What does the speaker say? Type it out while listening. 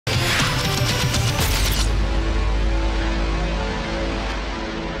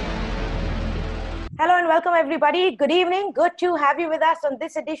welcome everybody. Good evening. Good to have you with us on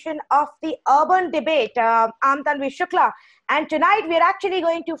this edition of the Urban Debate. I'm Tanvi Shukla, and tonight we're actually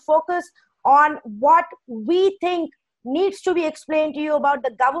going to focus on what we think needs to be explained to you about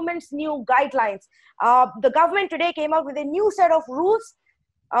the government's new guidelines. The government today came out with a new set of rules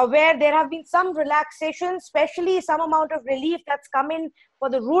where there have been some relaxation, especially some amount of relief that's come in for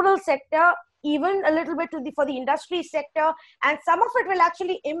the rural sector, even a little bit for the industry sector, and some of it will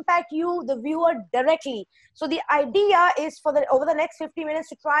actually impact you, the viewer, directly. So the idea is for over the next 50 minutes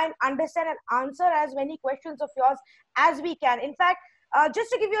to try and understand and answer as many questions of yours as we can. In fact, just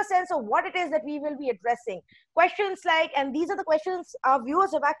to give you a sense of what it is that we will be addressing. Questions like, and these are the questions our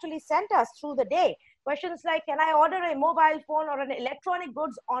viewers have actually sent us through the day. Questions like, can I order a mobile phone or an electronic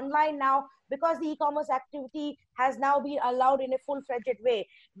goods online now because the e-commerce activity has now been allowed in a full-fledged way?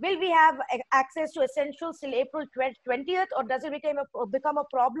 Will we have access to essentials till April 20th, or does it become a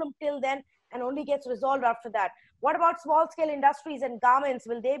problem till then and only gets resolved after that? What about small-scale industries and garments?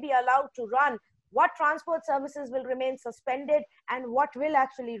 Will they be allowed to run? What transport services will remain suspended and what will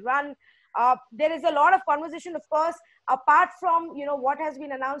actually run? There is a lot of conversation, of course, apart from what has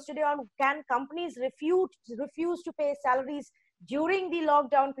been announced today on can companies refuse to pay salaries during the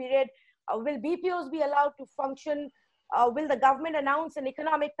lockdown period? Will BPOs be allowed to function? Will the government announce an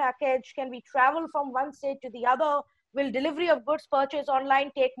economic package? Can we travel from one state to the other? Will delivery of goods purchased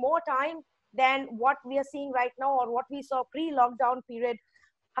online take more time than what we are seeing right now or what we saw pre-lockdown period?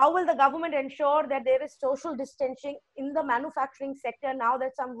 How will the government ensure that there is social distancing in the manufacturing sector now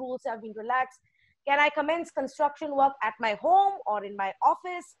that some rules have been relaxed? Can I commence construction work at my home or in my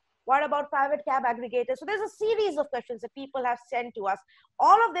office? What about private cab aggregators? So there's a series of questions that people have sent to us.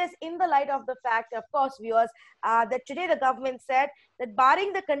 All of this in the light of the fact, of course, viewers, that today the government said that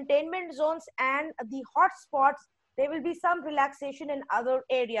barring the containment zones and the hotspots, there will be some relaxation in other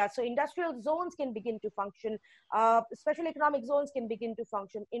areas. So industrial zones can begin to function. Special economic zones can begin to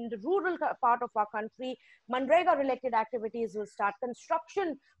function. In the rural part of our country, Manrega-related activities will start.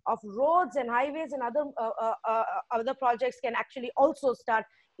 Construction of roads and highways and other projects can actually also start.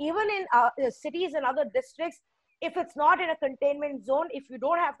 Even in cities and other districts, if it's not in a containment zone, if you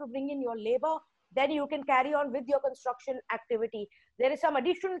don't have to bring in your labor, then you can carry on with your construction activity. There is some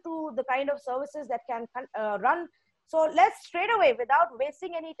addition to the kind of services that can run. So let's straight away, without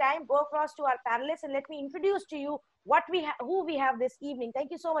wasting any time, go across to our panelists and let me introduce to you who we have this evening.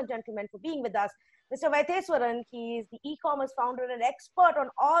 Thank you so much, gentlemen, for being with us. Mr. Vaitheswaran, he is the e-commerce founder and expert on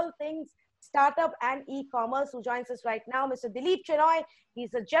all things startup and e-commerce, who joins us right now. Mr. Dilip Chenoy,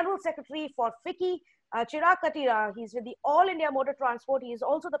 he's the General Secretary for FICCI. Chirag Katira, he's with the All India Motor Transport. He is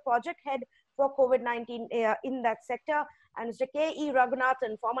also the project head for COVID-19 in that sector. And Mr. K.E.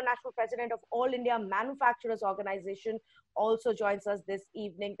 Raghunathan, former National President of All India Manufacturers Organization, also joins us this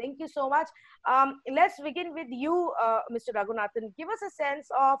evening. Thank you so much. Let's begin with you, Mr. Raghunathan. Give us a sense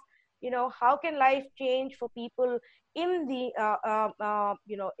of, how can life change for people in the,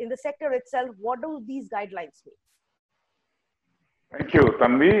 in the sector itself? What do these guidelines mean? Thank you,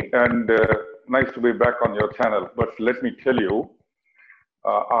 Tanvi, and nice to be back on your channel. But let me tell you,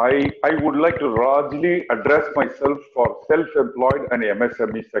 I would like to largely address myself for self-employed and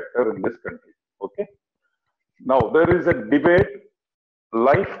MSME sector in this country. Okay. Now there is a debate: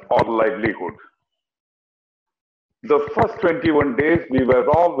 life or livelihood. The first 21 days, we were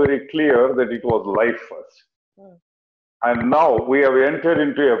all very clear that it was life first. And now we have entered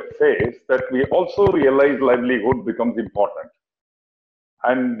into a phase that we also realize livelihood becomes important.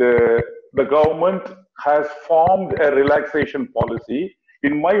 And the government has formed a relaxation policy,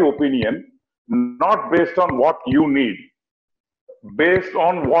 in my opinion, not based on what you need, based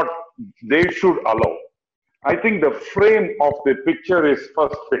on what they should allow. I think the frame of the picture is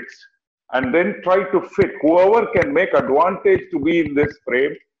first fixed, and then try to fit whoever can make advantage to be in this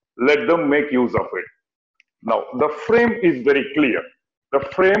frame, let them make use of it. Now, the frame is very clear. The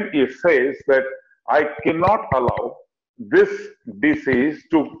frame says that I cannot allow this disease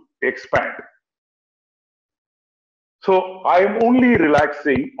to expand. So I am only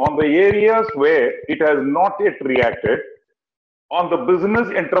relaxing on the areas where it has not yet reacted, on the business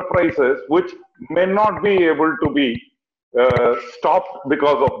enterprises which may not be able to be stopped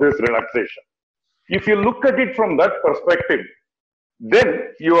because of this relaxation. If you look at it from that perspective, then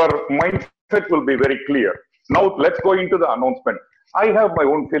your mindset will be very clear. Now let's go into the announcement. I have my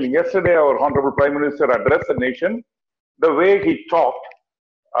own feeling. Yesterday, our Honorable Prime Minister addressed the nation. The way he talked,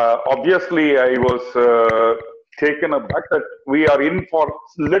 obviously I was taken aback that we are in for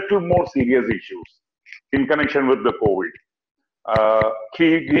little more serious issues in connection with the COVID.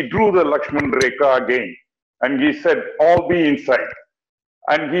 He drew the Lakshman Rekha again, and he said, all be inside.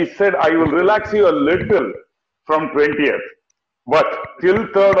 and he said, I will relax you a little from 20th. But till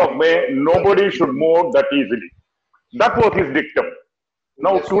 3rd of May, nobody should move that easily. That was his dictum.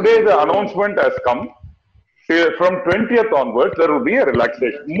 Now, today the announcement has come. From 20th onwards, there will be a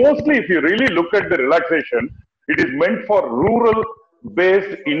relaxation. Mostly, if you really look at the relaxation, it is meant for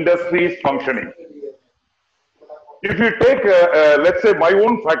rural-based industries functioning. If you take, let's say, my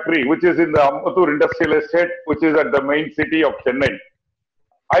own factory, which is in the Ambattur Industrial Estate, which is at the main city of Chennai,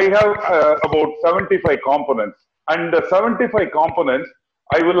 I have about 75 components. And the 75 components,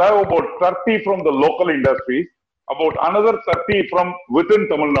 I will have about 30 from the local industries, about another 30 from within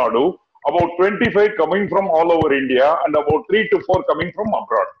Tamil Nadu, about 25 coming from all over India, and about 3 to 4 coming from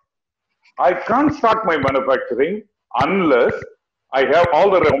abroad. I can't start my manufacturing unless I have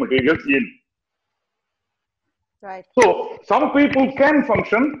all the raw materials in. Right. So some people can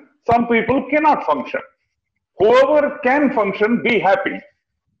function, some people cannot function. Whoever can function, be happy.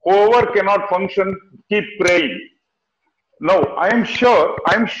 Whoever cannot function, keep praying. Now, I'm sure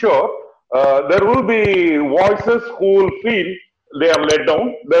there will be voices who will feel they are let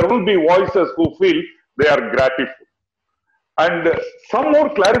down. There will be voices who feel they are grateful. And some more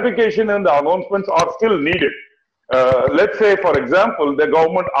clarification in the announcements are still needed. Let's say, for example, the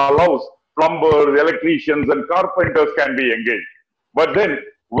government allows plumbers, electricians, and carpenters can be engaged. But then,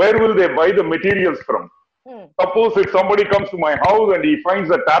 where will they buy the materials from? Suppose if somebody comes to my house and he finds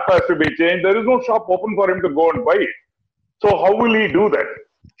the tap has to be changed, there is no shop open for him to go and buy it. So how will he do that?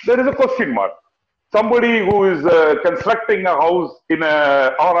 There is a question mark. Somebody who is constructing a house in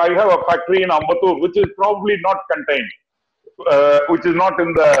or I have a factory in Ambattur, which is probably not contained, which is not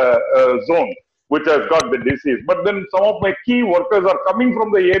in the zone, which has got the disease. But then some of my key workers are coming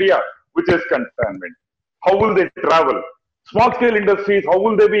from the area which is containment. How will they travel? Small scale industries, how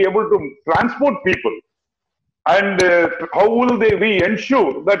will they be able to transport people? And how will they be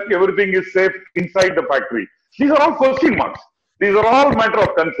ensure that everything is safe inside the factory? These are all question marks. These are all matter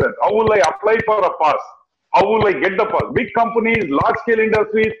of concern. How will I apply for a pass? How will I get the pass? Big companies, large scale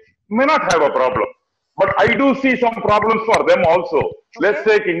industries may not have a problem. But I do see some problems for them also. Okay. Let's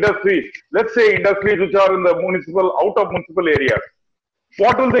take industries. Let's say industries which are in the municipal, out of municipal areas.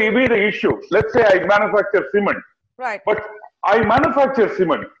 What will be the issue? Let's say I manufacture cement. Right. But I manufacture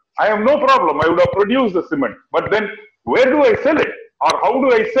cement. I have no problem. I would have produced the cement. But then where do I sell it? Or how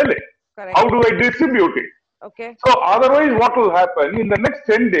do I sell it? Correct. How do I distribute it? Okay. So otherwise what will happen? In the next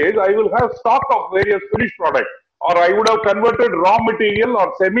 10 days, I will have stock of various finished products. Or I would have converted raw material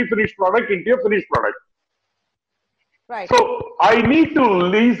or semi-finished product into a finished product. Right. So I need to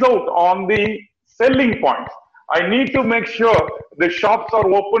lease out on the selling points. I need to make sure the shops are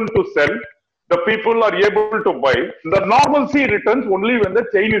open to sell. The people are able to buy. The normalcy returns only when the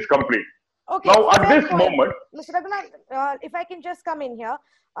chain is complete. Okay. Now, at this point. moment, Mr. Raghunathan, if I can just come in here,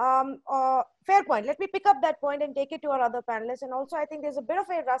 fair point. Let me pick up that point and take it to our other panelists. And also, I think there's a bit of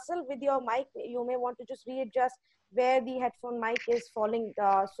a rustle with your mic. You may want to just readjust where the headphone mic is falling.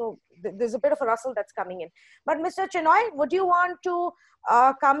 So there's a bit of a rustle that's coming in. But Mr. Chenoy, would you want to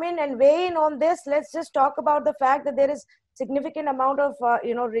come in and weigh in on this? Let's just talk about the fact that there is significant amount of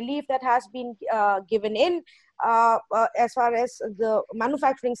relief that has been given in as far as the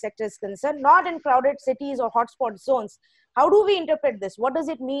manufacturing sector is concerned, not in crowded cities or hotspot zones. How do we interpret this? What does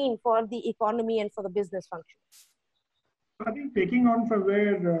it mean for the economy and for the business function? I think taking on from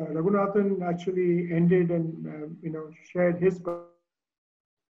where Raghunathan actually ended and shared his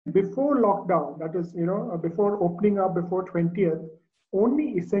before lockdown, that is before opening up before 20th,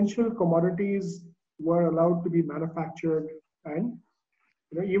 only essential commodities were allowed to be manufactured and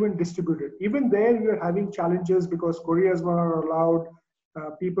even distributed. Even there, we were having challenges because couriers were not allowed,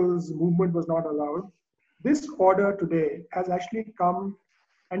 people's movement was not allowed. This order today has actually come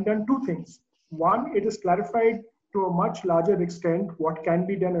and done two things. One, it has clarified to a much larger extent what can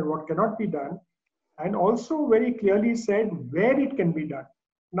be done and what cannot be done, and also very clearly said where it can be done.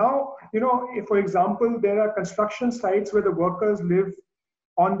 Now, if, for example, there are construction sites where the workers live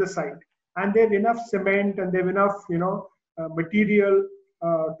on the site, and they have enough cement and they have enough, material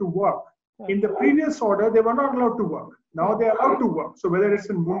to work. In the previous order, they were not allowed to work. Now they are allowed to work. So whether it's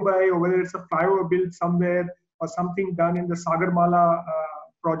in Mumbai or whether it's a flyover built somewhere or something done in the Sagarmala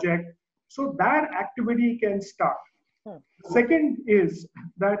project, so that activity can start. Second is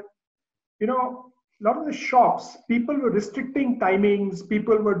that, a lot of the shops, people were restricting timings,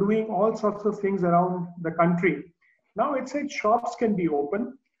 people were doing all sorts of things around the country. Now it said shops can be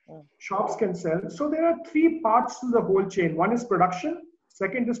open. Shops can sell. So there are three parts to the whole chain. One is production,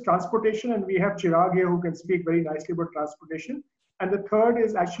 second is transportation, and we have Chirag here who can speak very nicely about transportation. And the third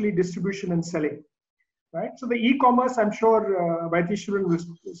is actually distribution and selling. right? So the e-commerce, I'm sure Vaitishwaran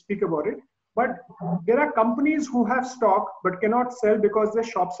will speak about it. But there are companies who have stock but cannot sell because their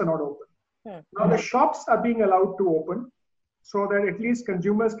shops are not open. Now the shops are being allowed to open so that at least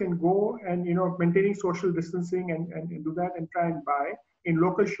consumers can go and, maintaining social distancing and do that and try and buy in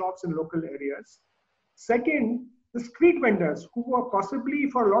local shops in local areas. Second, the street vendors who are possibly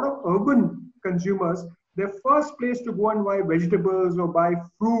for a lot of urban consumers, their first place to go and buy vegetables or buy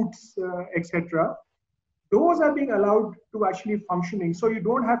fruits, etc. Those are being allowed to actually functioning. So you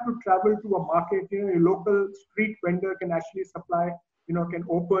don't have to travel to a market, your local street vendor can actually supply, can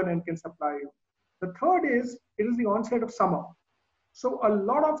open and can supply you. The third is, it is the onset of summer. So a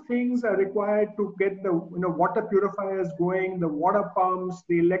lot of things are required to get the water purifiers going, the water pumps,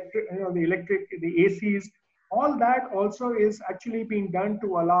 the electric, the ACs, all that also is actually being done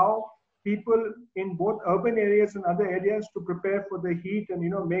to allow people in both urban areas and other areas to prepare for the heat and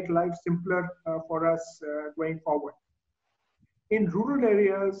make life simpler for us going forward. In rural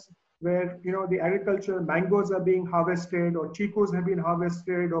areas where the agriculture, mangoes are being harvested or chicos have been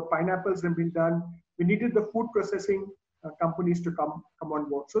harvested or pineapples have been done, we needed the food processing companies to come on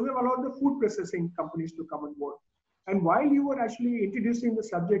board. So they've allowed the food processing companies to come on board. And while you were actually introducing the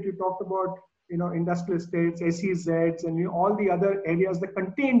subject, you talked about industrial estates, SEZs, and all the other areas, the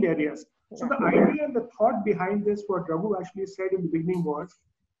contained areas. So the idea and the thought behind this, what Raghu actually said in the beginning was,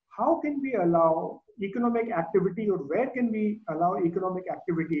 how can we allow economic activity, or where can we allow economic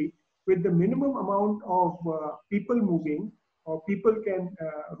activity with the minimum amount of people moving, or people can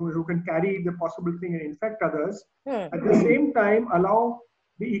who can carry the possible thing and infect others. At the same time, allow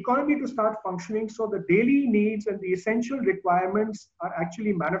the economy to start functioning so the daily needs and the essential requirements are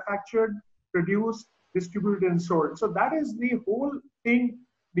actually manufactured, produced, distributed, and sold. So that is the whole thing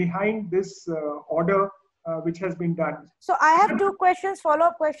behind this order which has been done. So I have two questions,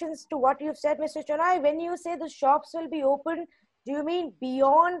 follow-up questions to what you've said, Mr. Chenoy. When you say the shops will be open, do you mean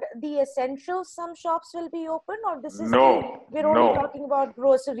beyond the essentials some shops will be open, or this is we're only talking about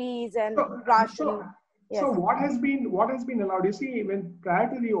groceries and ration? So what has been allowed? You see, when prior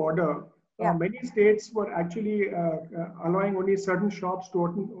to the order, many states were actually allowing only certain shops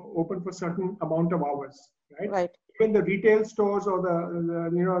to open for certain amount of hours, right? Right. Even the retail stores or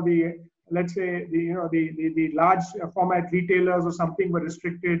the let's say the large format retailers or something were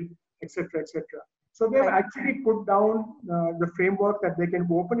restricted, etc., etc. So they've actually put down the framework that they can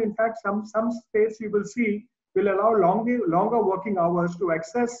open. In fact, some states you will see will allow longer working hours to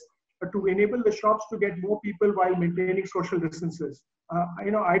to enable the shops to get more people while maintaining social distances.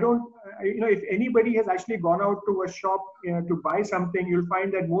 If anybody has actually gone out to a shop to buy something, you'll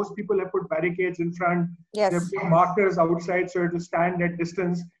find that most people have put barricades in front. Yes. They've put markers outside so to stand at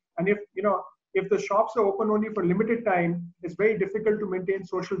distance. And if the shops are open only for limited time, it's very difficult to maintain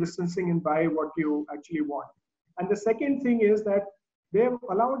social distancing and buy what you actually want. And the second thing is that they've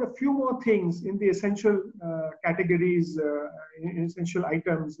allowed a few more things in the essential categories, essential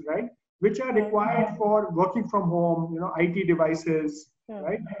items, right? Which are required for working from home, IT devices,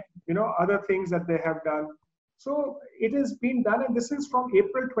 right? Other things that they have done. So it has been done, and this is from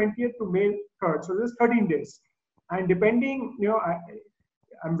April 20th to May 3rd. So this is 13 days. And depending,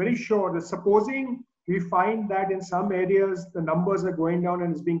 I'm very sure that supposing we find that in some areas the numbers are going down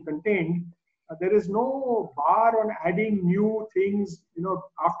and is being contained, there is no bar on adding new things,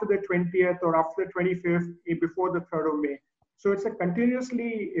 after the 20th or after the 25th, before the 3rd of May. So it's a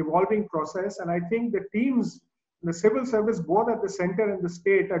continuously evolving process. And I think the teams, the civil service, both at the center and the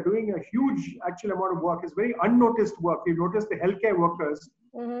state, are doing a huge actual amount of work. It's very unnoticed work. We've noticed the healthcare workers,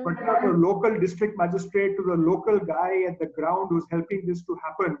 but from the local district magistrate to the local guy at the ground who's helping this to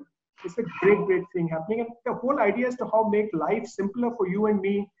happen. It's a great thing happening. And the whole idea is to how make life simpler for you and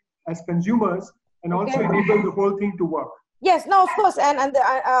me as consumers, and also enable the whole thing to work. Yes, no, of course. And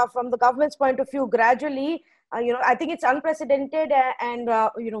from the government's point of view, gradually, I think it's unprecedented and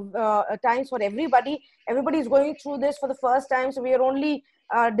times for everybody. Everybody is going through this for the first time. So we are only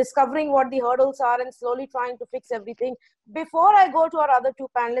discovering what the hurdles are and slowly trying to fix everything. Before I go to our other two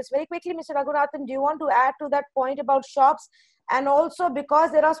panelists, very quickly, Mr. Raghunathan, do you want to add to that point about shops? And also,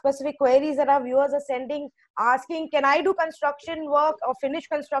 because there are specific queries that our viewers are sending, asking, can I do construction work or finish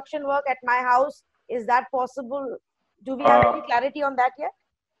construction work at my house? Is that possible? Do we have any clarity on that yet?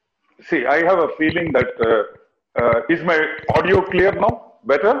 See, I have a feeling that, is my audio clear now?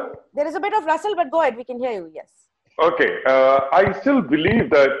 Better? There is a bit of rustle, but go ahead. We can hear you, yes. Okay. I still believe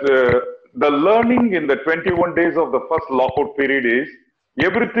that the learning in the 21 days of the first lockout period is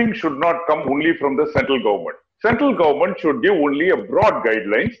everything should not come only from the central government. Central government should give only a broad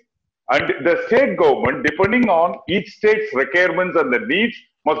guidelines, And the state government, depending on each state's requirements and the needs,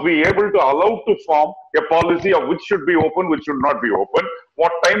 must be able to allow to form a policy of which should be open, which should not be open,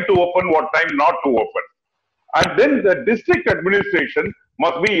 what time to open, what time not to open. And then the district administration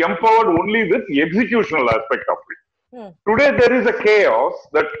must be empowered only with the executional aspect of it. Today, there is a chaos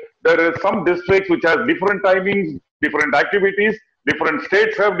that there is some districts which have different timings, different activities, different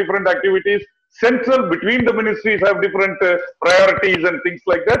states have different activities, central between the ministries have different priorities and things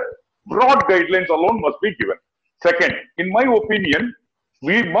like that. Broad guidelines alone must be given. Second, in my opinion,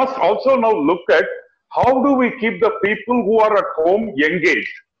 we must also now look at how do we keep the people who are at home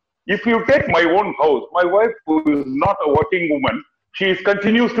engaged. If you take my own house, my wife, who is not a working woman, she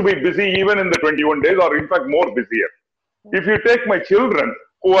continues to be busy even in the 21 days, or in fact more busier. If you take my children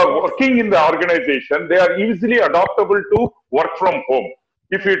who are working in the organization, they are easily adaptable to work from home.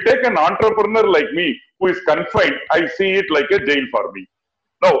 If you take an entrepreneur like me who is confined, I see it like a jail for me.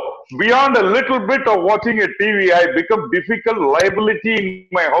 Now, beyond a little bit of watching a TV, I become difficult liability in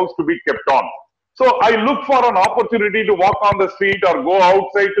my house to be kept on. So I look for an opportunity to walk on the street or go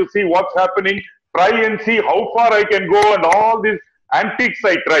outside to see what's happening, try and see how far I can go, and all these antiques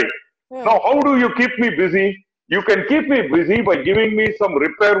I try. Now, how do you keep me busy? You can keep me busy by giving me some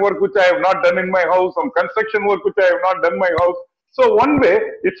repair work which I have not done in my house, some construction work which I have not done in my house. So one way,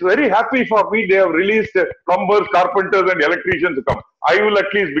 it's very happy for me. They have released plumbers, carpenters, and electricians to come. I will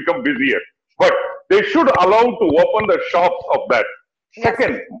at least become busier. But they should allow to open the shops of that.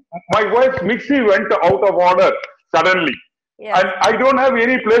 Second, my wife's mixie went out of order suddenly. And I don't have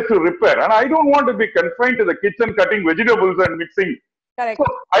any place to repair. And I don't want to be confined to the kitchen cutting vegetables and mixing. Correct. So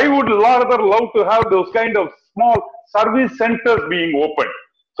I would rather love to have those kind of small service centers being opened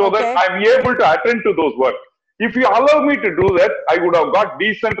so that I'm able to attend to those work. If you allow me to do that, I would have got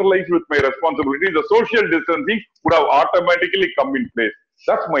decentralized with my responsibilities. The social distancing would have automatically come in place.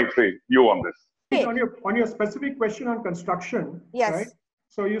 That's my view on this. On your specific question on construction, right?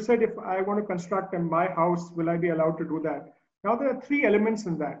 So you said if I want to construct in my house, will I be allowed to do that? Now there are three elements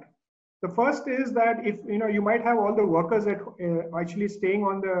in that. The first is that if you might have all the workers at actually staying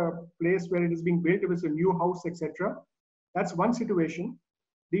on the place where it is being built, if it's a new house, etc. That's one situation.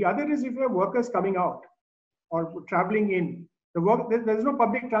 The other is if you have workers coming out or traveling in, there's no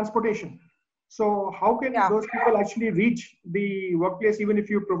public transportation. So how can those people actually reach the workplace? Even if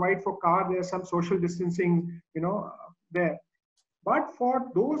you provide for car, there's some social distancing, there. But for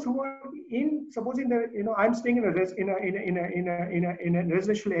those who are supposing that I'm staying in a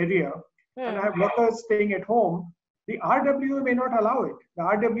residential area, and I have workers staying at home, the RWA may not allow it. The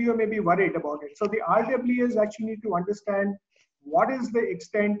RWA may be worried about it. So the RWAs actually need to understand what is the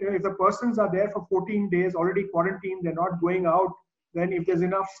extent. If the persons are there for 14 days already quarantined, they're not going out, then if there's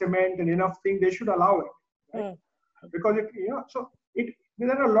enough cement and enough thing, they should allow it. Right? Because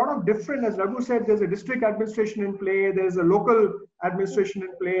there are a lot of different, as Raghu said, there's a district administration in play, there's a local administration in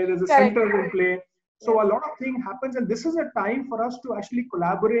play, there's a center in play. So a lot of things happens, and this is a time for us to actually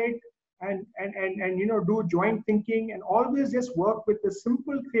collaborate and do joint thinking, and always just work with the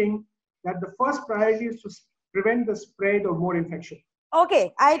simple thing that the first priority is to prevent the spread of more infection.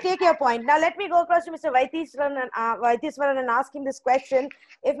 Okay, I take your point. Now let me go across to Mr. Vaithiswaran and ask him this question.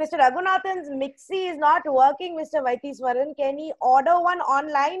 If Mr. Raghunathan's mixie is not working, Mr. Vaithiswaran, can he order one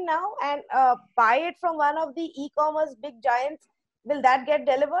online now and buy it from one of the e-commerce big giants? Will that get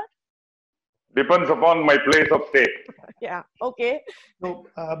delivered? Depends upon my place of stay. Yeah, okay. So,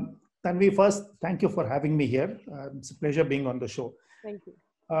 Tanvi, first, thank you for having me here. It's a pleasure being on the show. Thank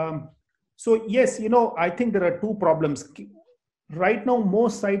you. So yes, I think there are two problems. Right now,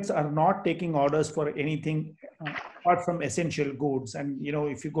 most sites are not taking orders for anything apart from essential goods. And,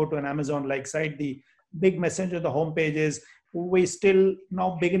 if you go to an Amazon-like site, the big message on the homepage is, we're still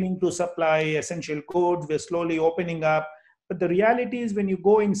now beginning to supply essential goods. We're slowly opening up. But the reality is when you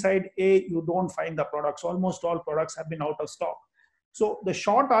go inside, you don't find the products. Almost all products have been out of stock. So the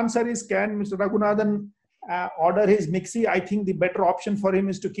short answer is, can Mr. Raghunathan order his mixie? I think the better option for him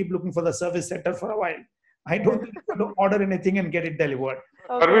is to keep looking for the service center for a while. I don't think he's going to order anything and get it delivered.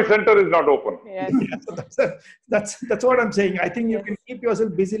 Okay. Service center is not open. Yes. So that's what I'm saying. I think you can keep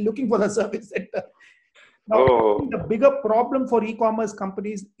yourself busy looking for the service center. Now, the bigger problem for e-commerce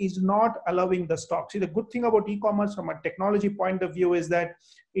companies is not allowing the stock. See, the good thing about e-commerce from a technology point of view is that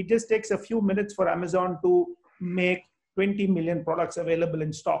it just takes a few minutes for Amazon to make 20 million products available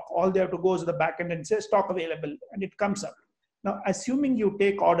in stock. All they have to go is to the back end and say stock available, and it comes up. Now, assuming you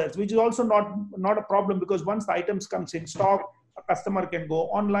take orders, which is also not a problem, because once the items comes in stock, a customer can go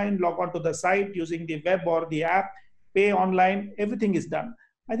online, log on to the site using the web or the app, pay online, everything is done.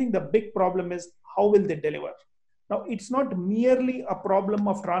 I think the big problem is, how will they deliver? Now, it's not merely a problem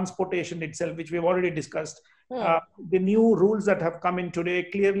of transportation itself, which we've already discussed. The new rules that have come in today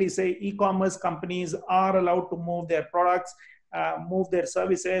clearly say e-commerce companies are allowed to move their products, move their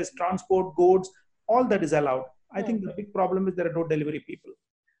services, transport goods, all that is allowed. I think the big problem is there are no delivery people.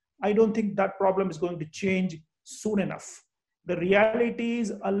 I don't think that problem is going to change soon enough. The reality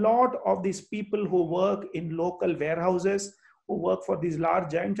is a lot of these people who work in local warehouses, who work for these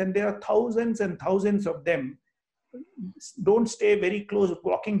large giants, and there are thousands and thousands of them, don't stay very close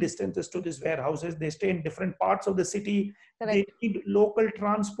walking distances to these warehouses. They stay in different parts of the city. Correct. They need local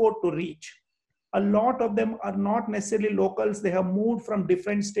transport to reach. A lot of them are not necessarily locals. They have moved from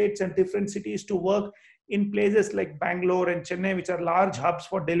different states and different cities to work in places like Bangalore and Chennai, which are large hubs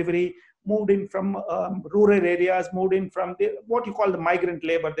for delivery, moved in from rural areas, moved in from what you call the migrant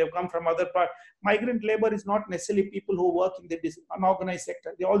labor. They've come from other parts. Migrant labor is not necessarily people who work in the unorganized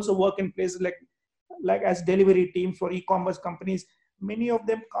sector. They also work in places like as delivery teams for e-commerce companies. Many of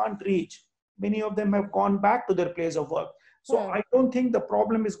them can't reach. Many of them have gone back to their place of work. So I don't think the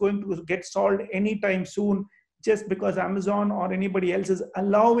problem is going to get solved anytime soon just because Amazon or anybody else is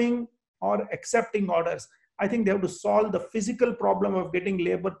allowing or accepting orders. I think they have to solve the physical problem of getting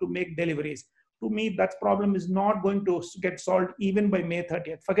labor to make deliveries. To me, that problem is not going to get solved even by May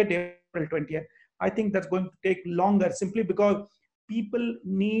 30th. Forget April 20th. I think that's going to take longer simply because people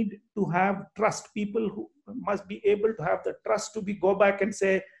need to have trust. People who must be able to have the trust to go back and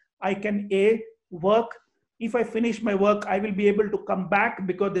say, I can work. If I finish my work, I will be able to come back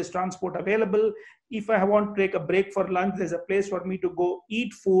because there's transport available. If I want to take a break for lunch, there's a place for me to go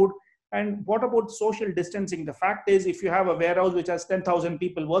eat food. And what about social distancing? The fact is, if you have a warehouse which has 10,000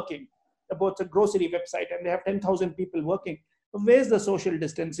 people working, about a grocery website, and they have 10,000 people working, where's the social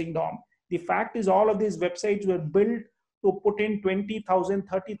distancing norm? The fact is, all of these websites were built to put in 20,000,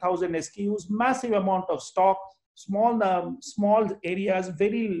 30,000 SKUs, massive amount of stock, small areas,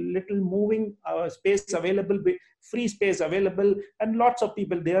 very little moving space available, free space available, and lots of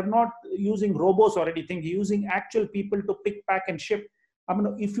people. They are not using robots or anything. They're using actual people to pick, pack, and ship. I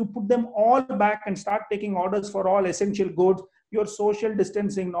mean, if you put them all back and start taking orders for all essential goods, your social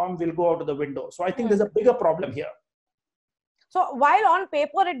distancing norm will go out of the window. So I think there's a bigger problem here. So while on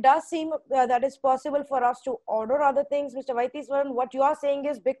paper, it does seem that it's possible for us to order other things, Mr. Vaithiswaran, what you are saying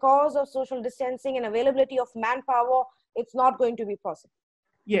is because of social distancing and availability of manpower, it's not going to be possible.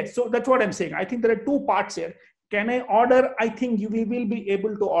 Yes, so that's what I'm saying. I think there are two parts here. Can I order? I think we will be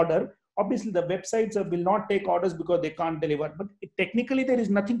able to order. Obviously, the websites will not take orders because they can't deliver. But technically, there is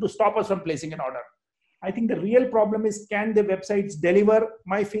nothing to stop us from placing an order. I think the real problem is, can the websites deliver?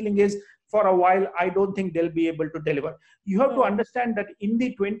 My feeling is, for a while, I don't think they'll be able to deliver. You have to understand that in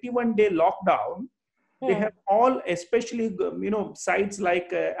the 21-day lockdown, they have all, especially sites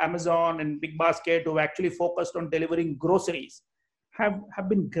like Amazon and Big Basket, who actually focused on delivering groceries, have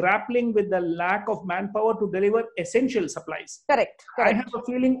been grappling with the lack of manpower to deliver essential supplies. Correct. I have a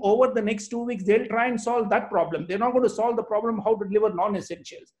feeling over the next 2 weeks, they'll try and solve that problem. They're not going to solve the problem how to deliver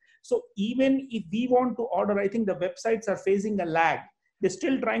non-essentials. So even if we want to order, I think the websites are facing a lag. They're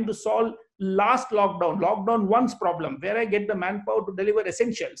still trying to solve last lockdown one's problem, where I get the manpower to deliver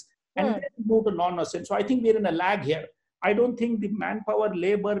essentials and then move to non-essentials. So I think we're in a lag here. I don't think the manpower,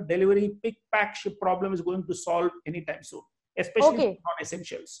 labor, delivery, pick, pack, ship problem is going to solve anytime soon, especially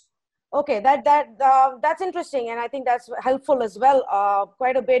non-essentials. Okay, that's interesting, and I think that's helpful as well,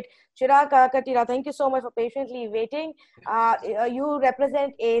 quite a bit. Chirag Katira, thank you so much for patiently waiting. You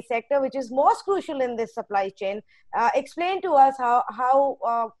represent a sector which is most crucial in this supply chain. Explain to us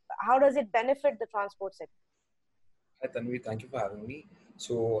how does it benefit the transport sector? Hi Tanvi, thank you for having me.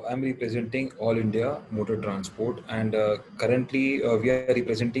 So I'm representing All India Motor Transport, and currently we are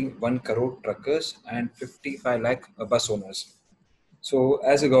representing 1 crore truckers and 55 lakh bus owners. So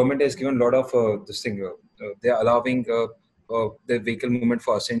as the government has given a lot of they are allowing the vehicle movement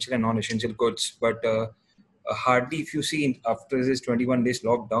for essential and non-essential goods. But hardly, if you see after this 21 days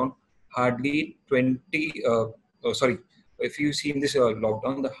lockdown, hardly if you see in this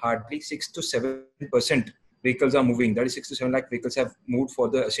lockdown, the hardly 6 to 7% vehicles are moving. That is 6 to 7 lakh vehicles have moved for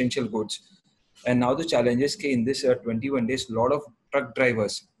the essential goods. And now the challenge is in this 21 days, a lot of truck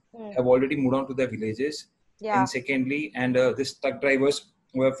drivers have already moved on to their villages. Yeah. And secondly, these truck drivers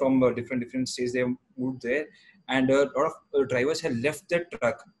were from different states. They moved there, and a lot of drivers had left their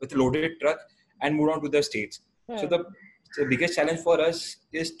truck with a loaded truck and moved on to their states. So the biggest challenge for us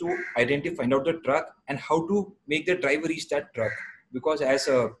is to find out the truck and how to make the driver reach that truck. Because as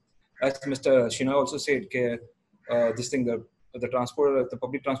Mr. Chenoy also said, the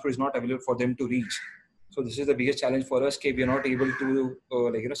public transport is not available for them to reach. So this is the biggest challenge for us. We are not able to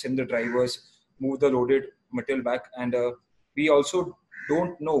send the drivers, move the loaded material back. And we also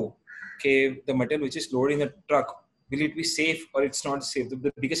don't know, okay, the material which is loaded in the truck, will it be safe or it's not safe?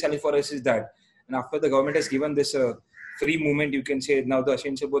 The biggest challenge for us is that. And after the government has given this free movement, you can say now the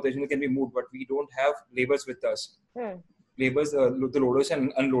essential both can be moved, but we don't have laborers with us. Laborers, the loaders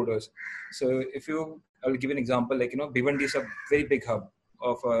and unloaders. So if you, I'll give an example, like, Bhiwandi is a very big hub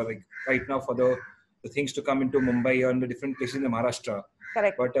of like right now for the things to come into Mumbai or in the different places in the Maharashtra.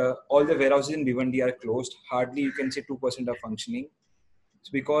 Correct. But all the warehouses in Bhiwandi are closed. Hardly, you can say 2% are functioning. It's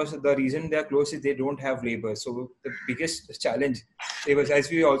because the reason they are closed is they don't have labor. So the biggest challenge, as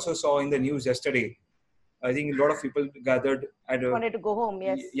we also saw in the news yesterday, I think a lot of people gathered and wanted to go home.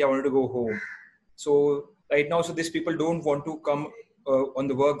 Yes. Yeah, wanted to go home. So right now, so these people don't want to come on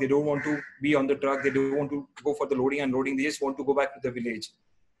the work. They don't want to be on the truck. They don't want to go for the loading and unloading. They just want to go back to the village.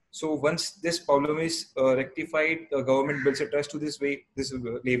 So once this problem is rectified, the government builds a trust to this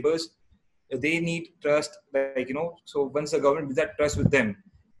laborers. They need trust, like, so once the government builds that trust with them,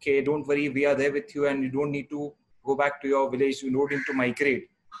 okay, don't worry, we are there with you and you don't need to go back to your village. You don't need to migrate.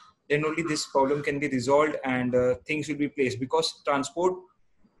 Then only this problem can be resolved and things will be placed, because transport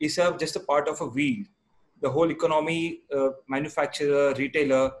is just a part of a wheel. The whole economy, manufacturer,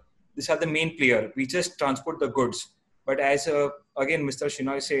 retailer, these are the main player. We just transport the goods. But as again, Mr.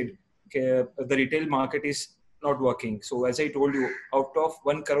 Chenoy said, the retail market is not working. So as I told you, out of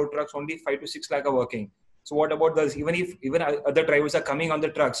 1 crore trucks, only 5 to 6 lakh are working. So what about those? Even other drivers are coming on the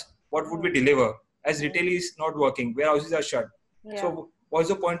trucks, what would we deliver? As retail is not working, warehouses are shut. Yeah. So what's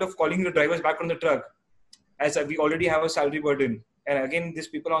the point of calling the drivers back on the truck? As we already have a salary burden. And again, these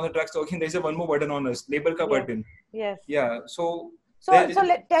people on the trucks talking, there's one more burden on us, labor ka burden. Yes. Yeah. So tell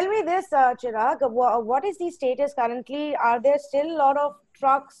me this, Chirag, what is the status currently? Are there still a lot of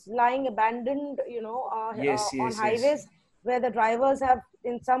trucks lying abandoned, on highways where the drivers have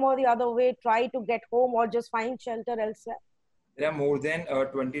in some or the other way tried to get home or just find shelter elsewhere? There are more than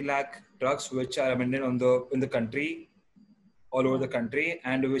 20 lakh trucks which are abandoned in the country, all over the country,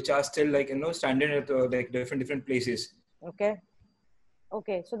 and which are still standing at like different places.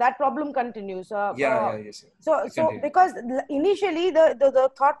 Okay, so that problem continues. Yes. So because initially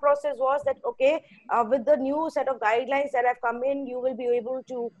the thought process was that, okay, with the new set of guidelines that have come in, you will be able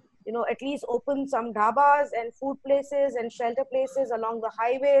to, at least open some dhabas and food places and shelter places along the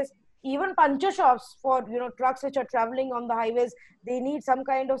highways, even puncture shops for, trucks which are traveling on the highways. They need some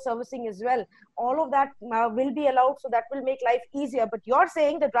kind of servicing as well. All of that will be allowed, so that will make life easier. But you're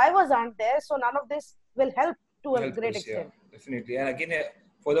saying the drivers aren't there, so none of this will help to a great extent. Yeah, definitely. And again,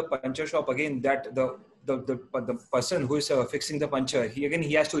 for the puncture shop, again, that the person who is fixing the puncture, he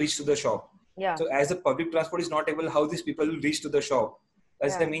has to reach to the shop. Yeah. So as the public transport is not able, how these people will reach to the shop?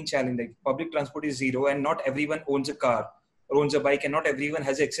 That's the main challenge. Like, public transport is zero, and not everyone owns a car or owns a bike, and not everyone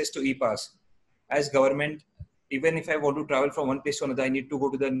has access to e-pass. As government, even if I want to travel from one place to another, I need to go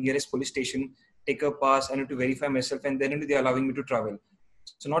to the nearest police station, take a pass, I need to verify myself, and then they are allowing me to travel.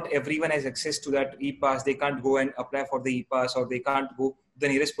 So not everyone has access to that e-pass. They can't go and apply for the e-pass, or they can't go to the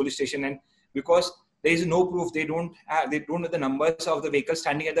nearest police station. And because there is no proof, they don't know the numbers of the vehicles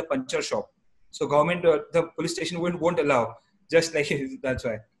standing at the puncture shop. So government, the police station won't allow. Just like that's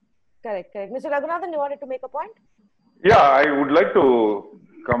why. Correct. Mr. Raghunathan, you wanted to make a point? Yeah, I would like to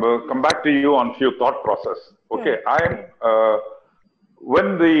come back to you on few thought process. Okay,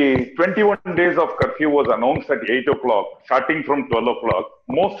 when the 21 days of curfew was announced at 8 o'clock, starting from 12 o'clock,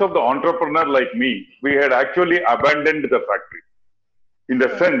 most of the entrepreneurs like me, we had actually abandoned the factory. In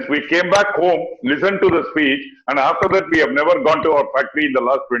the sense, we came back home, listened to the speech, and after that, we have never gone to our factory in the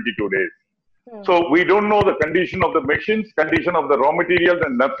last 22 days. So we don't know the condition of the machines, condition of the raw materials,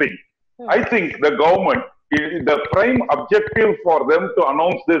 and nothing. I think the government, the prime objective for them to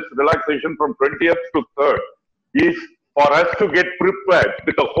announce this relaxation from 20th to 3rd is for us to get prepared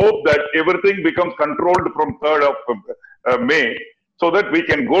with the hope that everything becomes controlled from 3rd of May, so that we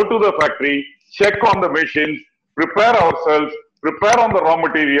can go to the factory, check on the machines, prepare ourselves, prepare on the raw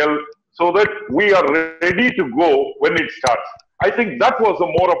material, so that we are ready to go when it starts. I think that was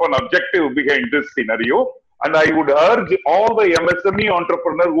more of an objective behind this scenario. And I would urge all the MSME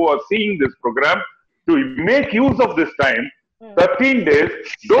entrepreneurs who are seeing this program to make use of this time. 13 days,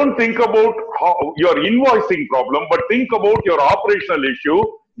 don't think about your invoicing problem, but think about your operational issue.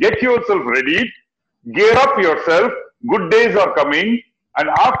 Get yourself ready, gear up yourself. Good days are coming. And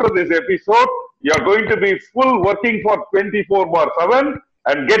after this episode, you are going to be full working for 24/7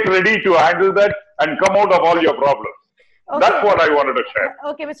 and get ready to handle that and come out of all your problems. Okay. That's what I wanted to share.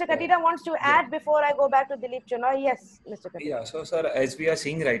 Okay, Mr. Katira wants to add before I go back to Dilip Chenoy. Yes, Mr. Katira. Yeah, so sir, as we are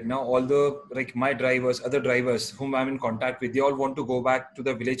seeing right now, all the my drivers, other drivers whom I'm in contact with, they all want to go back to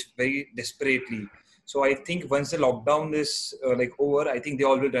the village very desperately. So I think once the lockdown is like over, I think they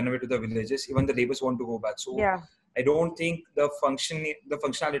all will run away to the villages. Even the laborers want to go back. So Yeah. I don't think the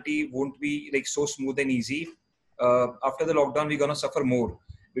functionality won't be like so smooth and easy. After the lockdown, we're gonna suffer more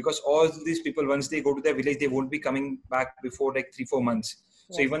because all these people, once they go to their village, they won't be coming back before like 3-4 months.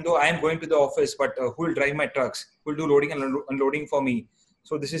 So Yes. even though I am going to the office, but who will drive my trucks? Who will do loading and unloading for me?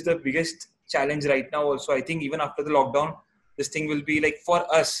 So this is the biggest challenge right now. Also, I think even after the lockdown, this thing will be like for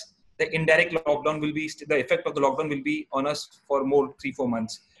us, the indirect lockdown will be, the effect of the lockdown will be on us for more 3-4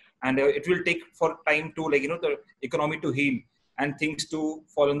 months. And it will take for time to like, the economy to heal and things to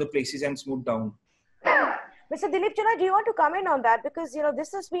fall in the places and smooth down. Mr. Dilip, Chenoy, do you want to comment on that? Because,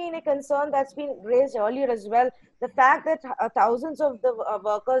 this has been a concern that's been raised earlier as well. The fact that thousands of the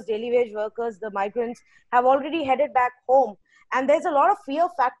workers, daily wage workers, the migrants have already headed back home. And there's a lot of fear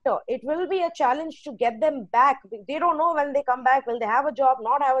factor. It will be a challenge to get them back. They don't know when they come back. Will they have a job,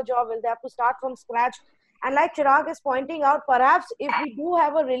 not have a job? Will they have to start from scratch? And like Chirag is pointing out, perhaps if we do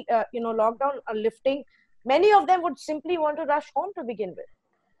have a, lockdown lifting, many of them would simply want to rush home to begin with.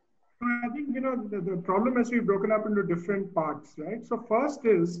 I think, the problem has to be broken up into different parts, right? So first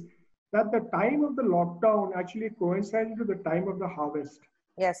is that the time of the lockdown actually coincided with the time of the harvest.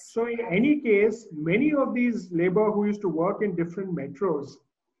 Yes. So in any case, many of these labor who used to work in different metros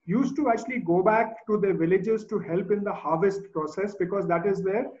used to actually go back to their villages to help in the harvest process, because that is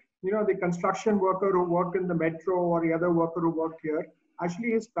where, the construction worker who worked in the metro or the other worker who worked here,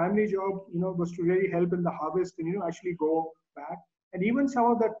 actually his primary job, was to really help in the harvest and, actually go back. And even some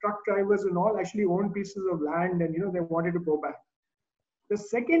of the truck drivers and all actually owned pieces of land and, they wanted to go back. The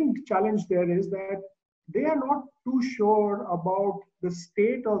second challenge there is that they are not too sure about the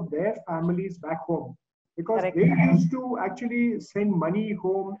state of their families back home, because Correct. they used to actually send money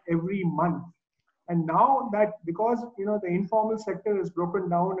home every month. And now that, because, the informal sector is broken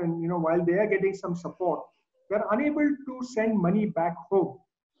down and, while they are getting some support, they're unable to send money back home,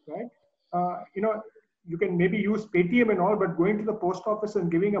 right? You can maybe use Paytm and all, but going to the post office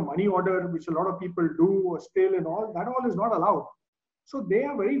and giving a money order, which a lot of people do still and all, that all is not allowed. So they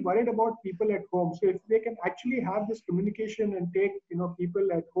are very worried about people at home. So if they can actually have this communication and take, people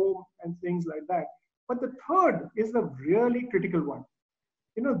at home and things like that. But the third is the really critical one.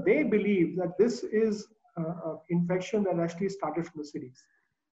 They believe that this is an infection that actually started from the cities.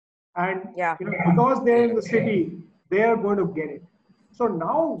 And yeah. Because they're in the city, they are going to get it. So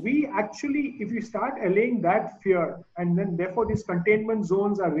now we actually, if you start allaying that fear, and then therefore these containment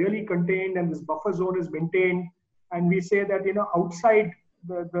zones are really contained and this buffer zone is maintained, and we say that, outside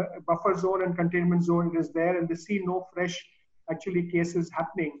the buffer zone and containment zone, it is there, and they see no fresh actually cases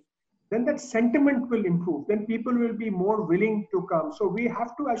happening, then that sentiment will improve. Then people will be more willing to come. So we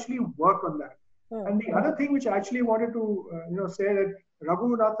have to actually work on that. And the other thing which I actually wanted to, say that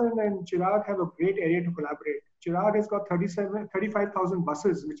Raghunathan and Chirag have a great area to collaborate. Chirag has got 35,000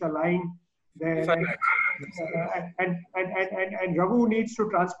 buses which are lying there. And Raghu needs to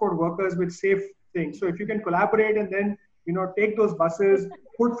transport workers with safe things. So if you can collaborate and then, take those buses,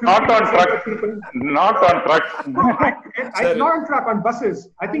 put 50 not on trucks, people. Not on trucks. Not on truck, on buses.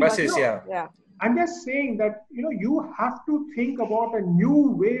 I think buses, yeah. I'm just saying that, you have to think about a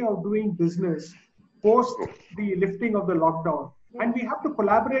new way of doing business post the lifting of the lockdown. And we have to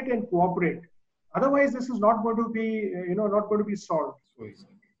collaborate and cooperate. Otherwise, this is not going to be, not going to be solved.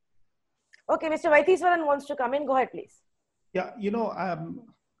 Okay, Mr. Vaitheswaran wants to come in. Go ahead, please. Yeah,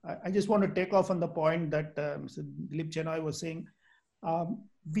 I just want to take off on the point that Mr. Dilip Chenoy was saying.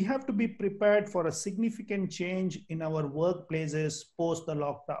 We have to be prepared for a significant change in our workplaces post the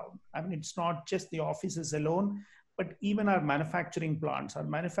lockdown. I mean, it's not just the offices alone, but even our manufacturing plants. Our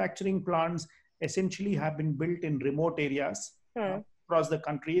manufacturing plants essentially have been built in remote areas across the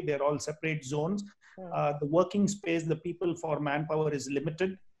country. They're all separate zones. The working space, the people for manpower is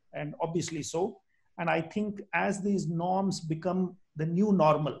limited, and obviously so. And I think as these norms become the new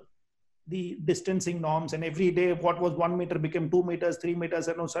normal, the distancing norms, and every day what was 1 meter became 2 meters, 3 meters,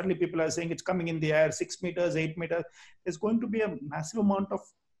 and now suddenly people are saying it's coming in the air, 6 meters, 8 meters. There's going to be a massive amount of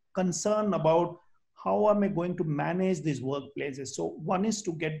concern about how am I going to manage these workplaces. So one is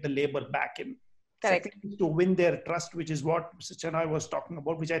to get the labor back in. Correct. Second is to win their trust, which is what Mr. Chenoy was talking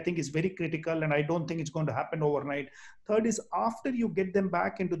about, which I think is very critical, and I don't think it's going to happen overnight. Third is after you get them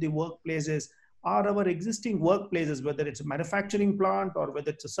back into the workplaces, are our existing workplaces, whether it's a manufacturing plant or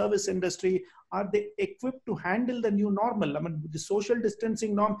whether it's a service industry, are they equipped to handle the new normal? I mean, the social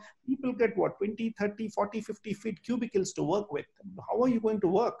distancing norm, people get what, 20, 30, 40, 50 feet cubicles to work with. How are you going to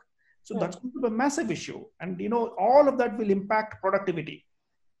work? So that's going to be a massive issue. And, all of that will impact productivity.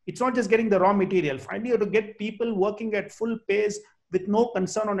 It's not just getting the raw material. Finally, you have to get people working at full pace with no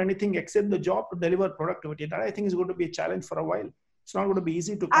concern on anything except the job to deliver productivity. That I think is going to be a challenge for a while. It's not going to be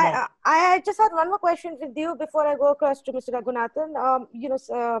easy to come out. I just had one more question with you before I go across to Mr.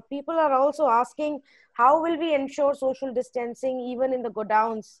 Raghunathan. People are also asking, how will we ensure social distancing even in the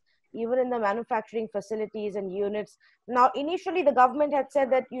godowns, even in the manufacturing facilities and units? Now, initially, the government had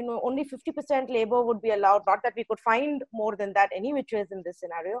said that, only 50% labor would be allowed, not that we could find more than that any which ways in this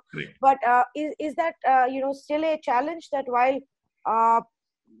scenario. Right. But is that, still a challenge that while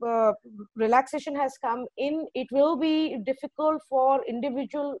relaxation has come in, it will be difficult for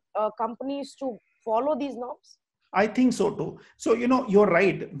individual companies to follow these norms? I think so too. So, you're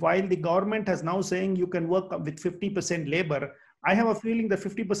right. While the government has now saying you can work with 50% labor, I have a feeling that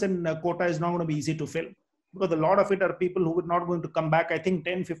 50% quota is not going to be easy to fill, because a lot of it are people who are not going to come back. I think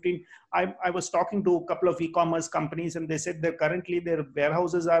 10, 15. I was talking to a couple of e-commerce companies and they said that currently their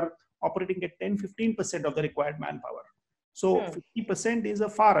warehouses are operating at 10, 15% of the required manpower. So 50% is a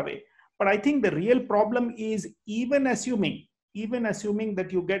far away. But I think the real problem is even assuming that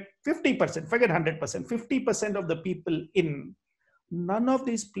you get 50%, forget 100%, 50% of the people in, none of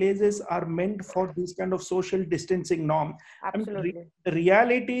these places are meant for this kind of social distancing norm. Absolutely. The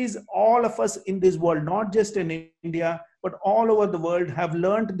reality is all of us in this world, not just in India, but all over the world have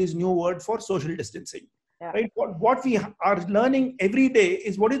learned this new word for social distancing. Yeah. Right? What we are learning every day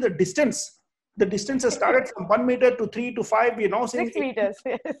is what is the distance. The distance has started from 1 meter to 3 to 5. We're now saying 6 meters.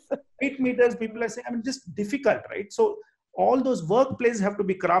 8 meters. People are saying, just difficult, right? So all those workplaces have to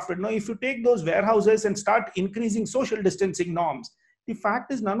be crafted. Now, if you take those warehouses and start increasing social distancing norms, the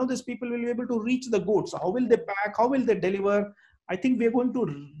fact is none of these people will be able to reach the goods. How will they pack? How will they deliver? I think we're going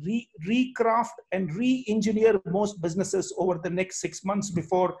to recraft and re-engineer most businesses over the next 6 months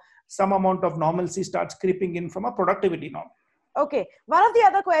before some amount of normalcy starts creeping in from a productivity norm. Okay. One of the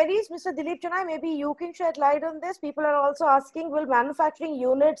other queries, Mr. Dilip Chenoy, maybe you can shed light on this. People are also asking, will manufacturing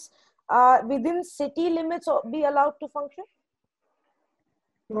units within city limits be allowed to function?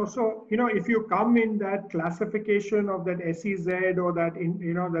 So, if you come in that classification of that SEZ or that,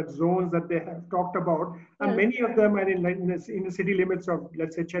 that zones that they have talked about, and many of them are in the city limits of,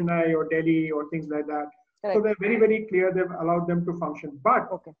 let's say, Chennai or Delhi or things like that. Correct. So they're very, very clear they've allowed them to function. But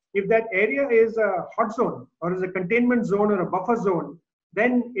if that area is a hot zone or is a containment zone or a buffer zone,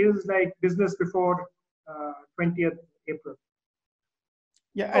 then it is like business before 20th April.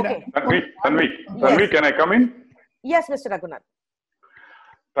 Yeah. Okay. Tanvi, can I come in? Yes, Mr. Raghunathan.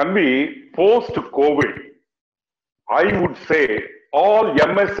 Tanvi, post-COVID, I would say all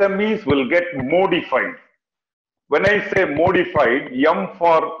MSMEs will get modified. When I say modified, M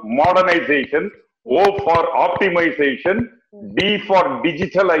for modernization, O for optimization, D for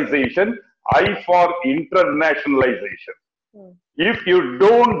digitalization, I for internationalization. If you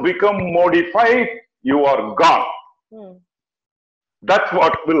don't become modified, you are gone. That's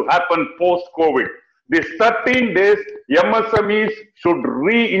what will happen post-COVID. These 13 days, MSMEs should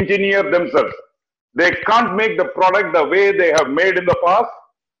re-engineer themselves. They can't make the product the way they have made in the past.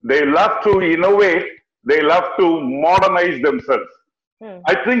 They'll have to innovate. They'll have to modernize themselves.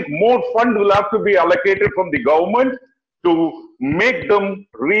 I think more fund will have to be allocated from the government to make them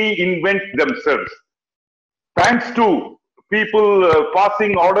reinvent themselves. Thanks to people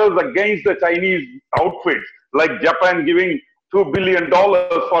passing orders against the Chinese outfits, like Japan giving $2 billion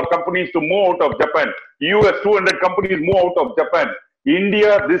for companies to move out of Japan. US 200 companies move out of Japan.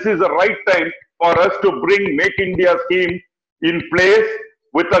 India, this is the right time for us to bring Make India scheme in place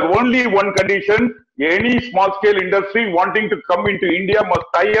with only one condition. Any small scale industry wanting to come into India must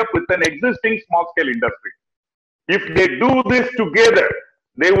tie up with an existing small scale industry. If they do this together,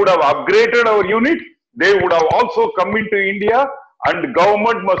 they would have upgraded our unit. They would have also come into India, and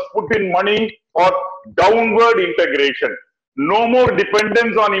government must put in money for downward integration. No more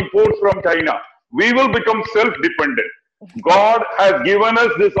dependence on imports from China. We will become self-dependent. God has given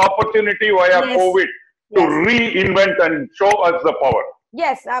us this opportunity via COVID to reinvent and show us the power.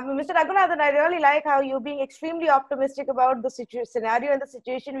 Yes, Mr. Raghunathan, I really like how you're being extremely optimistic about the scenario and the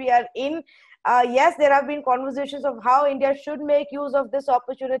situation we are in. Yes, there have been conversations of how India should make use of this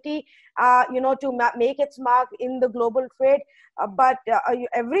opportunity, to make its mark in the global trade. But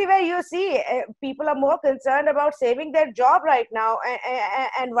everywhere you see, people are more concerned about saving their job right now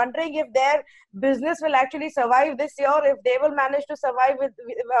and wondering if their business will actually survive this year, if they will manage to survive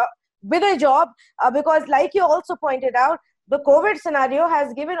with a job, because like you also pointed out, the COVID scenario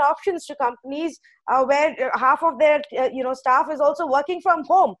has given options to companies where half of their staff is also working from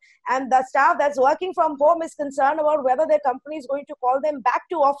home, and the staff that's working from home is concerned about whether their company is going to call them back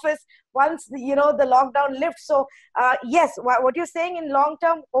to office once the lockdown lifts. So yes, what you're saying in long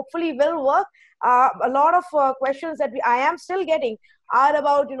term hopefully will work. A lot of questions that I am still getting are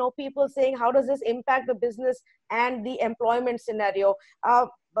about people saying, how does this impact the business and the employment scenario?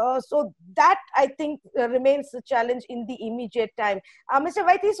 So that, I think, remains the challenge in the immediate time. Mr.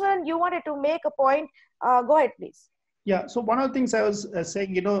 Vaitheswaran, you wanted to make a point. Go ahead, please. Yeah. So one of the things I was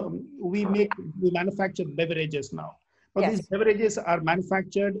saying, we manufacture beverages now. But Yes. These beverages are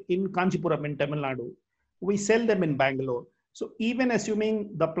manufactured in Kanchipuram in Tamil Nadu. We sell them in Bangalore. So even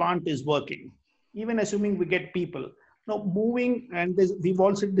assuming the plant is working, even assuming we get people now moving, and we've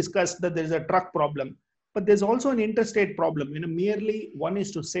also discussed that there's a truck problem. But there's also an interstate problem. Merely one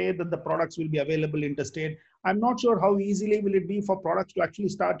is to say that the products will be available interstate. I'm not sure how easily will it be for products to actually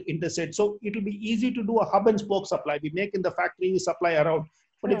start interstate. So it'll be easy to do a hub and spoke supply. We make in the factory, we supply around.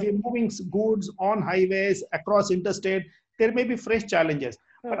 But if you're moving goods on highways across interstate, there may be fresh challenges.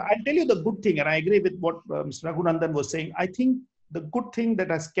 But I'll tell you the good thing, and I agree with what Mr. Raghunathan was saying. I think the good thing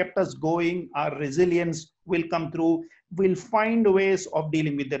that has kept us going, our resilience will come through. We'll find ways of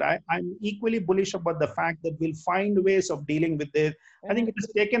dealing with it. I'm equally bullish about the fact that we'll find ways of dealing with it. I think it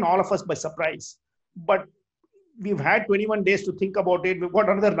has taken all of us by surprise. But we've had 21 days to think about it. We've got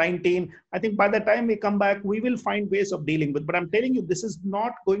another 19. I think by the time we come back, we will find ways of dealing with it. But I'm telling you, this is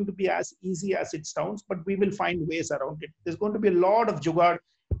not going to be as easy as it sounds, but we will find ways around it. There's going to be a lot of jugaad,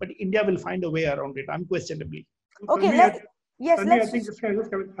 but India will find a way around it, unquestionably. Okay, I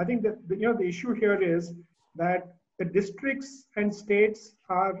think that the issue here is that the districts and states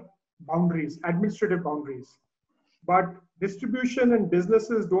are boundaries, administrative boundaries. But distribution and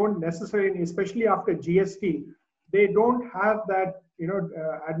businesses don't necessarily, especially after GST, they don't have that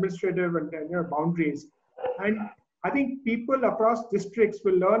administrative and boundaries. And I think people across districts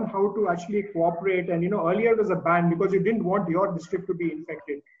will learn how to actually cooperate. And earlier it was a ban because you didn't want your district to be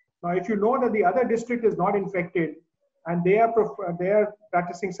infected. Now, if you know that the other district is not infected, and they are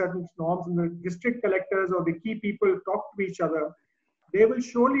practicing certain norms, and the district collectors or the key people talk to each other, they will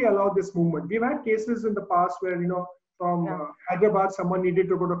surely allow this movement. We've had cases in the past where, from Hyderabad, someone needed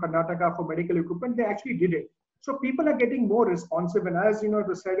to go to Karnataka for medical equipment. They actually did it. So people are getting more responsive. And as it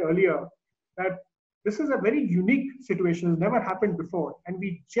was said earlier, that this is a very unique situation. It's never happened before. And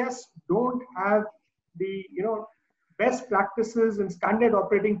we just don't have the, best practices and standard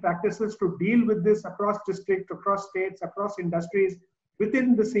operating practices to deal with this across districts, across states, across industries,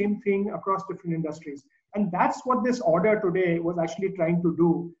 within the same thing across different industries. And that's what this order today was actually trying to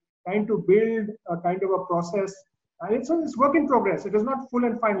do, trying to build a kind of a process. And it's work in progress. It is not full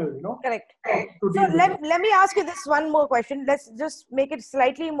and final, Correct. So let me ask you this one more question. Let's just make it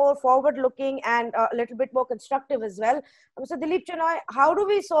slightly more forward-looking and a little bit more constructive as well. So Dilip, Chenoy, how do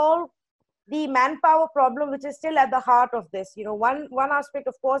we solve the manpower problem, which is still at the heart of this? One aspect,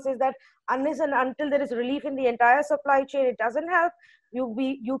 of course, is that unless and until there is relief in the entire supply chain, it doesn't help.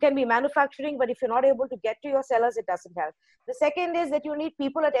 You can be manufacturing, but if you're not able to get to your sellers, it doesn't help. The second is that you need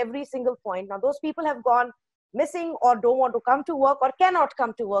people at every single point. Now, those people have gone missing or don't want to come to work or cannot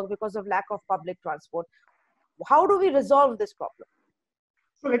come to work because of lack of public transport. How do we resolve this problem?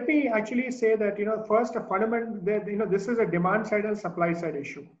 So let me actually say that, first a fundamental, this is a demand side and supply side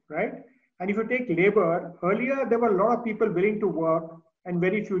issue, right? And if you take labor, earlier there were a lot of people willing to work and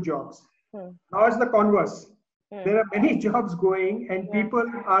very few jobs. Now it's the converse. There are many jobs going and people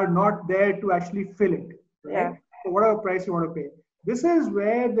are not there to actually fill it, right? So whatever price you want to pay. This is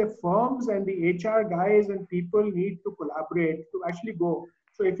where the firms and the HR guys and people need to collaborate to actually go.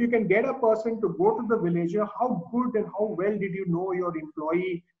 So if you can get a person to go to the village, how good and how well did you know your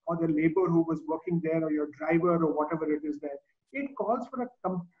employee or the labor who was working there, or your driver or whatever it is there? It calls for a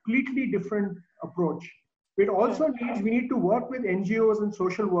completely different approach. It also needs, we need to work with NGOs and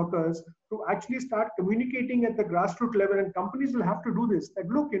social workers to actually start communicating at the grassroots level, and companies will have to do this. That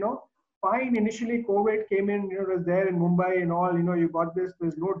look, fine, initially COVID came in, it was there in Mumbai and all, you got this,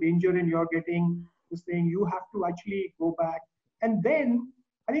 there's no danger in your getting this thing, you have to actually go back. And then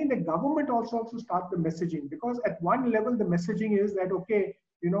I think the government also start the messaging, because at one level, the messaging is that, okay,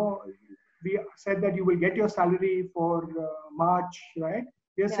 we said that you will get your salary for March, right?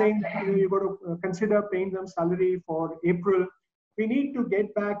 We are saying that you've got to consider paying them salary for April. We need to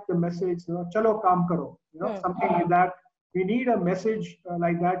get back the message, chalo kaam karo, something like that. We need a message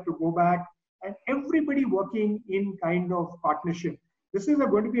like that to go back, and everybody working in kind of partnership. This is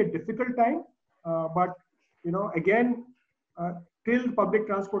going to be a difficult time, but again, till public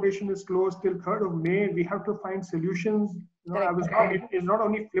transportation is closed till 3rd of May, we have to find solutions. It's not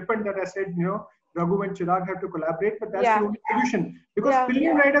only flippant that I said, Raghu and Chirag have to collaborate, but that's the only solution, because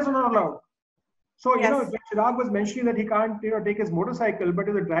pillion riders are not allowed. So, Chirag was mentioning that he can't, take his motorcycle, but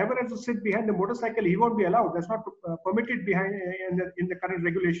if the driver has to sit behind the motorcycle, he won't be allowed. That's not permitted in the current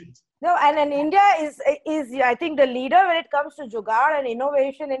regulations. No, and in India is I think the leader when it comes to jugaad and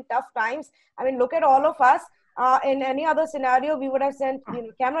innovation in tough times. I mean, look at all of us. In any other scenario, we would have sent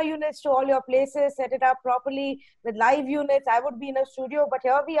camera units to all your places, set it up properly with live units. I would be in a studio, but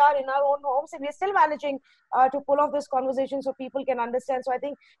here we are in our own homes, and we're still managing to pull off this conversation so people can understand. So I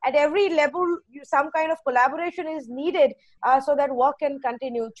think at every level, some kind of collaboration is needed so that work can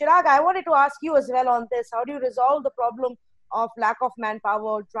continue. Chirag, I wanted to ask you as well on this. How do you resolve the problem of lack of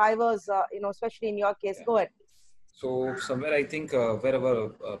manpower, drivers, especially in your case? Go ahead. So somewhere I think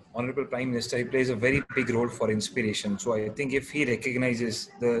wherever Honorable Prime Minister, he plays a very big role for inspiration. So I think if he recognizes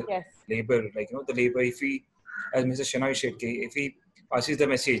the labor, the labor, if he, as Mr. Chenoy said, if he passes the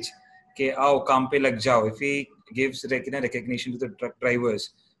message, ke aao kaam pe lag jao, if he gives recognition to the truck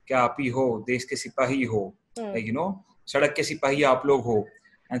drivers, ke aap hi ho, desh ke sipahi ho, sadak ke sipahi aap log ho,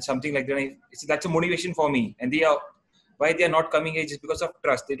 and something like that. That's a motivation for me. And why they are not coming is just because of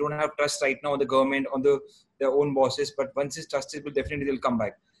trust. They don't have trust right now on the government, on their own bosses. But once this trust is built, definitely they'll come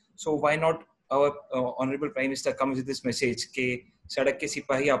back. So why not our Honorable Prime Minister comes with this message कि सड़क के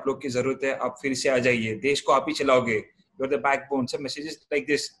सिपाही आप लोग की जरूरत है, आप फिर से आ जाइए, देश को आप ही चलाओगे, you're the backbone. Some messages like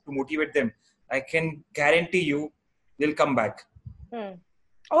this to motivate them. I can guarantee you they'll come back.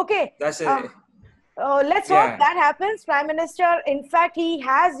 Okay. That's it. Let's hope that happens. Prime Minister, in fact, he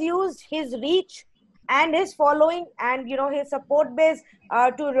has used his reach and his following and his support base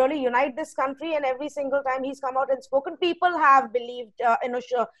to really unite this country, and every single time he's come out and spoken, people have believed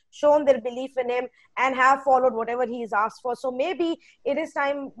shown their belief in him and have followed whatever he's asked for. So maybe it is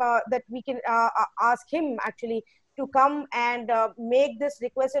time that we can ask him actually to come and make this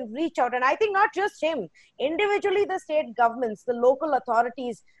request and reach out. And I think not just him, individually the state governments, the local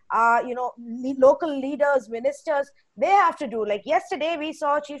authorities, local leaders, ministers, they have to do. Like yesterday we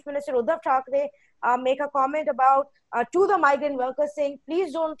saw Chief Minister Uddhav Thackeray make a comment about to the migrant workers saying,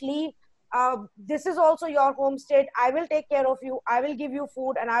 please don't leave. This is also your home state. I will take care of you. I will give you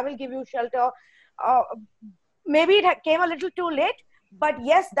food and I will give you shelter. Maybe it came a little too late, but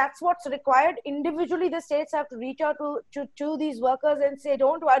yes, that's what's required. Individually, the states have to reach out to these workers and say,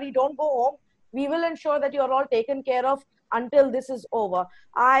 don't worry, don't go home. We will ensure that you're all taken care of until this is over.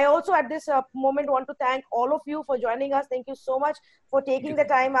 I also at this moment want to thank all of you for joining us. Thank you so much for taking the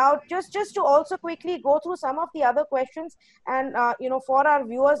time out. Just to also quickly go through some of the other questions, and for our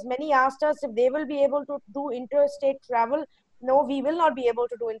viewers, many asked us if they will be able to do interstate travel. No, we will not be able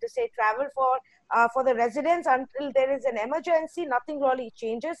to do interstate travel for the residents until there is an emergency. Nothing really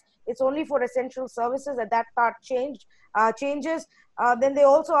changes. It's only for essential services that part changes. Then they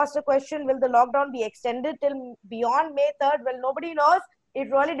also asked a question, will the lockdown be extended till beyond May 3rd? Well, nobody knows. It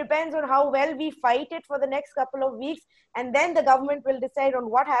really depends on how well we fight it for the next couple of weeks. And then the government will decide on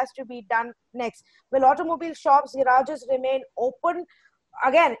what has to be done next. Will automobile shops, garages remain open?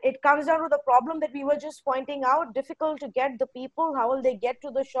 Again, it comes down to the problem that we were just pointing out. Difficult to get the people. How will they get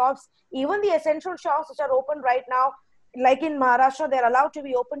to the shops? Even the essential shops which are open right now, like in Maharashtra, they're allowed to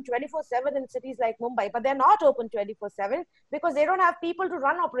be open 24/7 in cities like Mumbai, but they're not open 24/7 because they don't have people to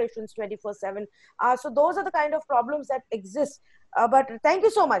run operations 24/7. So those are the kind of problems that exist. But thank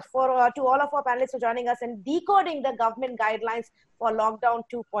you so much to all of our panelists for joining us and decoding the government guidelines for lockdown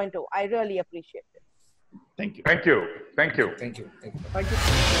 2.0. I really appreciate it. Thank you. Thank you. Thank you. Thank you. Thank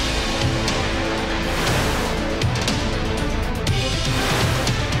you.